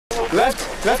Left.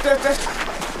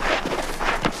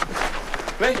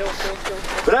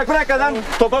 Bırak adam.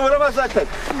 Topa vuramaz zaten.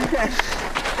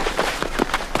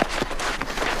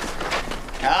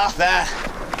 Ah be.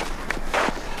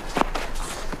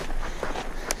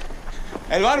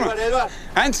 El var mı? El var.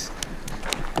 Hand.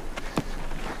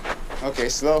 Okay,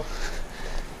 slow.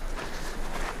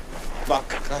 Bak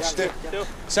kaçtı.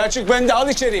 Selçuk bende, al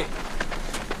içeriği.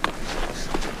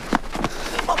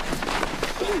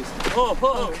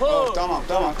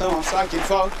 Tamam. Sakin,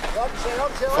 faul.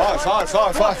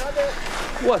 Faul.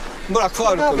 What? Bırak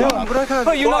faul kullan. Bırak abi.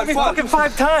 But you knocked me fucking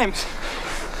 5 times.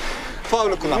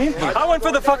 Faul kullan. I went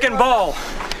for the fucking ball.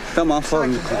 Tamam, faul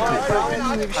kullan.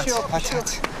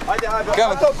 Hadi abi.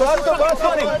 Come on. What's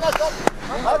funny?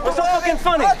 What's so fucking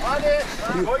funny?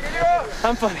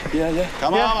 I'm funny. Yeah.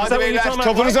 Tamam, Yeah, hadi beyler.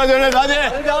 Topunuza dönelim, hadi.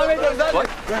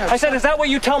 I said, is that what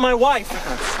you tell my wife?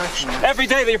 Every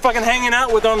day that you're fucking hanging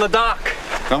out with her on the dock.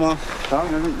 Tamam.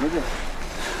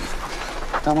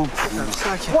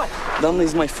 Sakin. What? Damla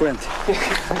is my friend.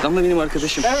 Damla benim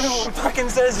arkadaşım. Everyone fucking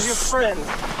says you're your friend.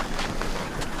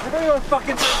 Everyone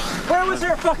fucking... Where was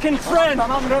her fucking friend?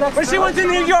 When she went to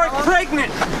New York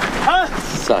pregnant? Huh?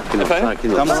 Sakin ol.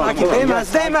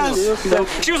 Değmez.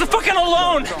 She was fucking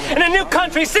alone in a new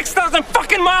country 6,000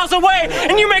 fucking miles away,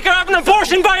 and you make her have an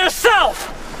abortion by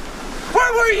yourself.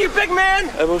 Where were you, big man?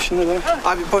 Abortion ne demek?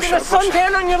 Abi boş ver.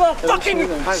 Suntan on your little fucking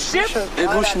ship?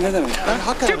 Abortion ne demek?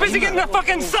 Too busy getting a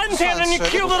fucking suntan on your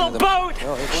cute little boat.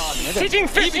 Teaching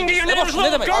fishing to your neighbor's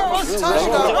little girls.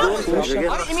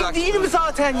 Emin değilim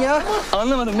zaten ya.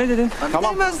 Anlamadım, ne dedin?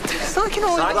 Tamam. Sakin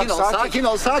ol.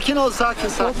 Sakin.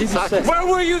 Where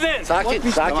were you then?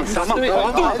 Sakin. Tamam.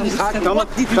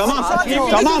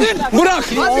 Burak.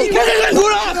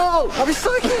 Abi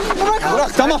sakin.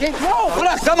 Burak, tamam.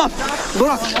 Burak, tamam.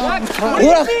 Burak.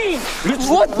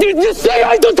 What did you say?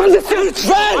 I don't understand.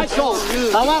 Lütfen.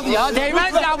 Tamam ya,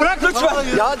 değmez ya, bırak lütfen.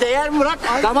 Ya değer mi, bırak.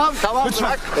 Tamam,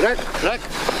 bırak.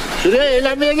 Şuraya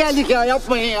eğlenmeye geldik ya,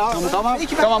 yapmayın ya.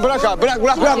 Tamam, bırak abi. Bırak.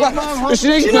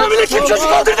 Üstüne gitme. Bile kim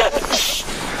çocuk öldürdü?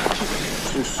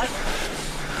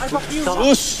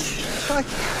 Sus.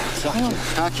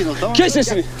 Sakin ol, tamam. Kes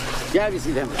sesini. Gel biz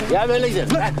gidelim. Gel böyle gidelim.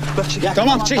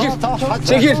 Tamam, çekil. Hadi.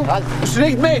 Çekil. Hadi. Üstüne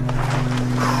gitmeyin.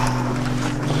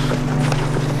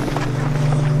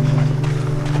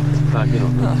 Sakin ol.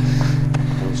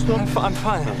 I'm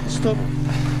fine. Stop.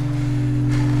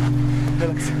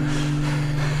 Relax.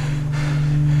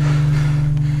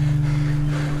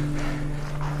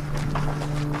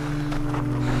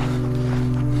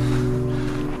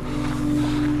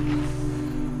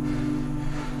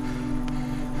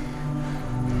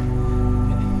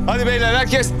 Hadi beyler,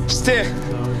 herkes siteye.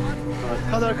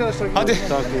 Hadi arkadaşlar. Hadi.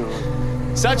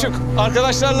 Selçuk,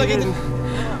 arkadaşlarla gidin.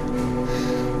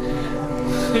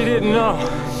 He didn't know.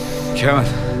 Kemal.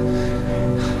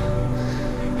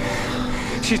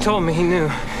 She told me he knew.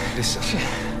 Listen.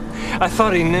 I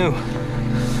thought he knew.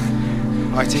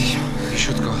 I think you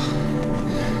should go.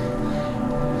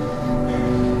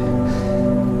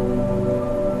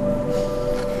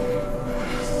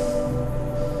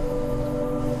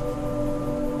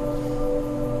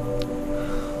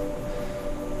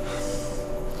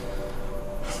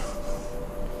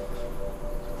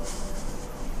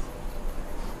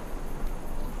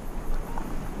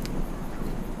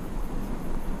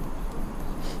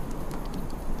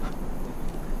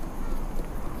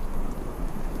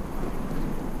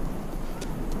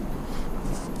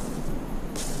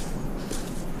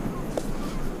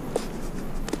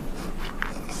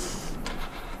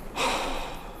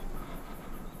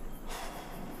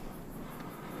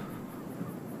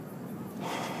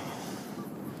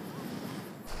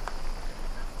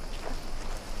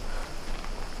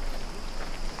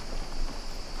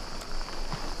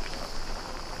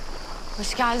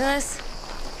 Hoş geldiniz.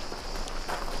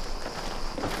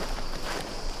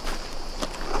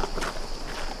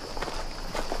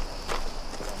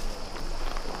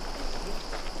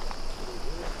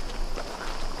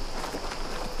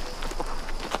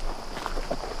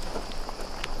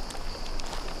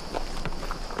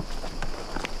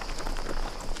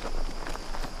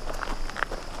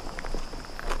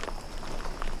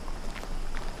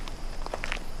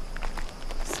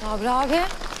 Sabri abi.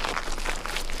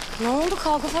 Ne oldu?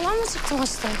 Kavga falan mı çıktı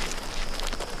maçta?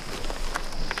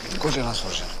 Kocana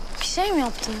soracağım. Bir şey mi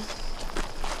yaptın?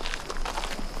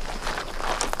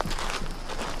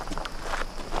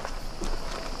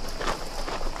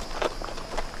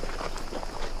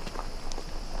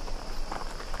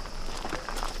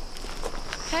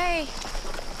 Hey.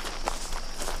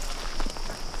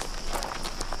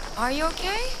 Are you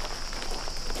okay?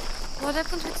 What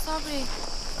happened with Sabri?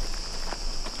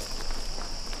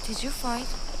 Did you fight?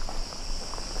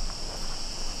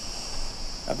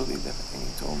 I believed everything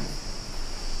he told me.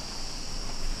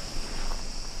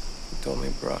 He told me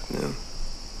Burak knew.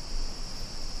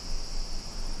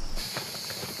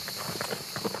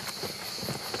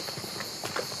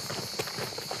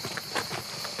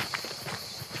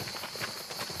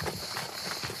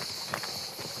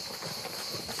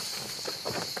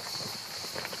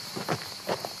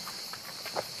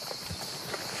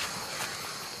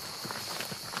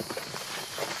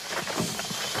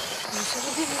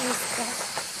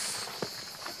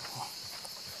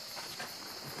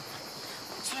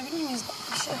 Oturabilir miyiz?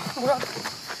 Bir şey. Burak.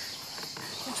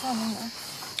 Lütfen dinle.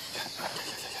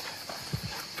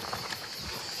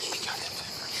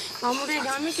 Ben buraya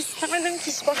gelmek istemedim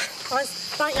ki. Bak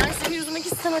ben yani seni üzmek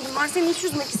istemedim. Ben seni hiç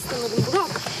üzmek istemedim.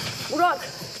 Burak.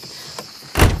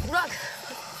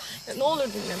 Ya ne olur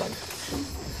dinle bak.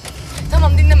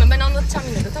 Tamam dinleme. Ben anlatacağım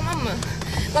yine de, tamam mı?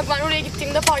 Bak ben oraya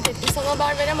gittiğimde fark ettim. Sana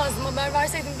haber veremezdim. Haber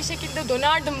verseydim bir şekilde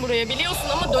dönerdim buraya, biliyorsun,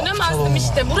 ama dönemezdim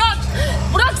işte.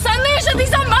 Burak sen ne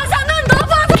yaşadıysan ben senden daha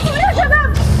fazlasını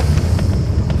yaşadım.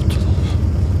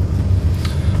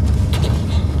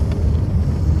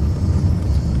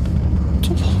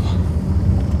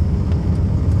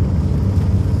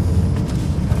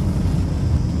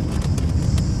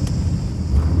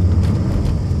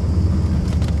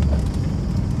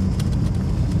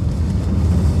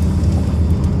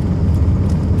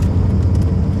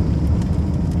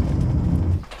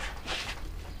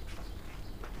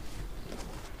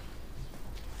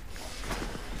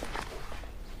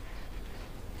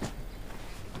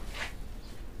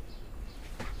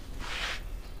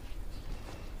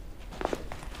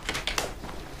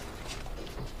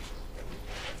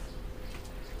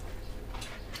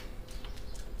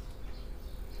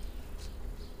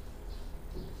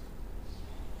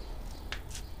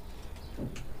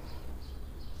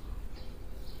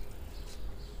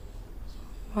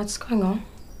 What's going on?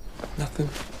 Nothing.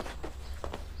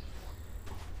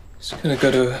 Just gonna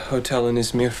go to a hotel in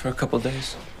Izmir for a couple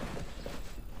days.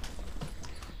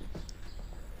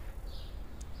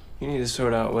 You need to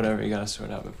sort out whatever you gotta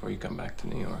sort out before you come back to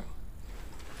New York.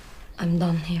 I'm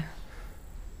done here.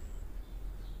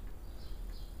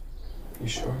 You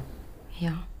sure?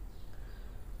 Yeah.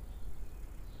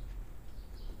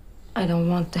 I don't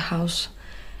want the house.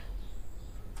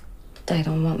 They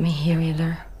don't want me here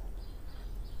either.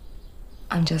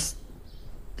 I'm just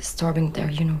disturbing their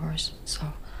universe,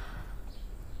 so...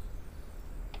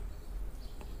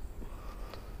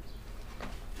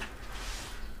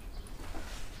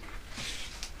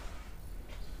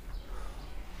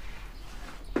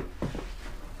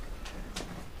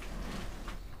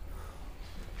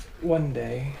 One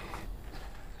day,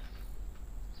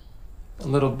 a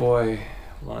little boy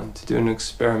wanted to do an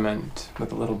experiment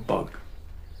with a little bug.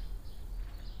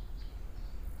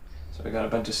 So he got a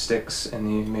bunch of sticks and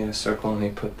he made a circle and he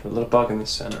put the little bug in the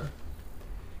center.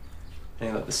 And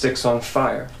he lit the sticks on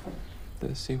fire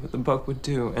to see what the bug would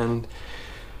do, and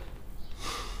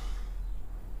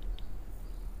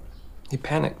he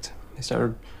panicked. He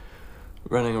started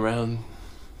running around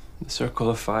the circle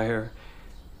of fire,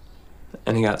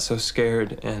 and he got so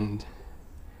scared and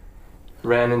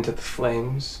ran into the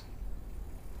flames.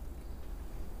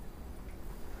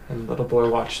 And the little boy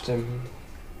watched him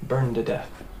burn to death.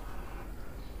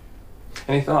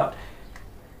 And he thought,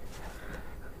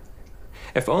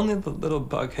 if only the little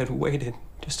bug had waited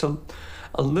just a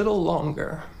little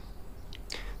longer,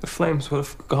 the flames would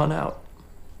have gone out.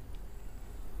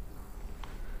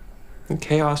 The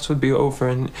chaos would be over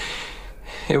and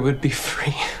it would be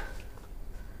free.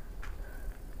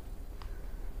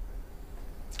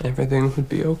 Everything would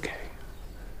be okay.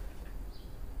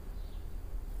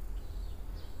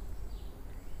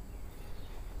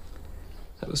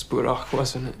 That was Burak,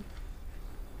 wasn't it?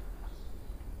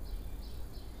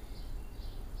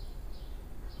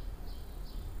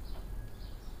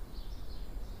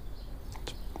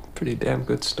 It's a pretty damn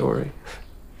good story.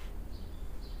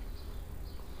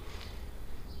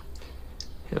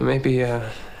 Yeah, maybe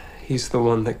he's the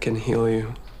one that can heal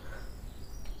you.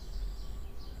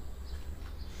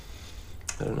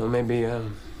 I don't know,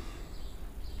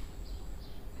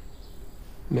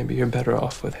 maybe you're better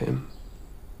off with him.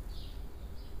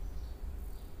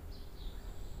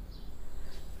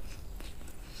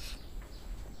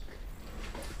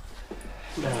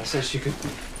 Nana says she could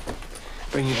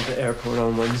bring you to the airport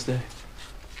on Wednesday.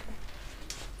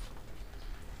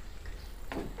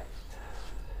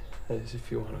 That is if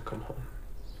you want to come home.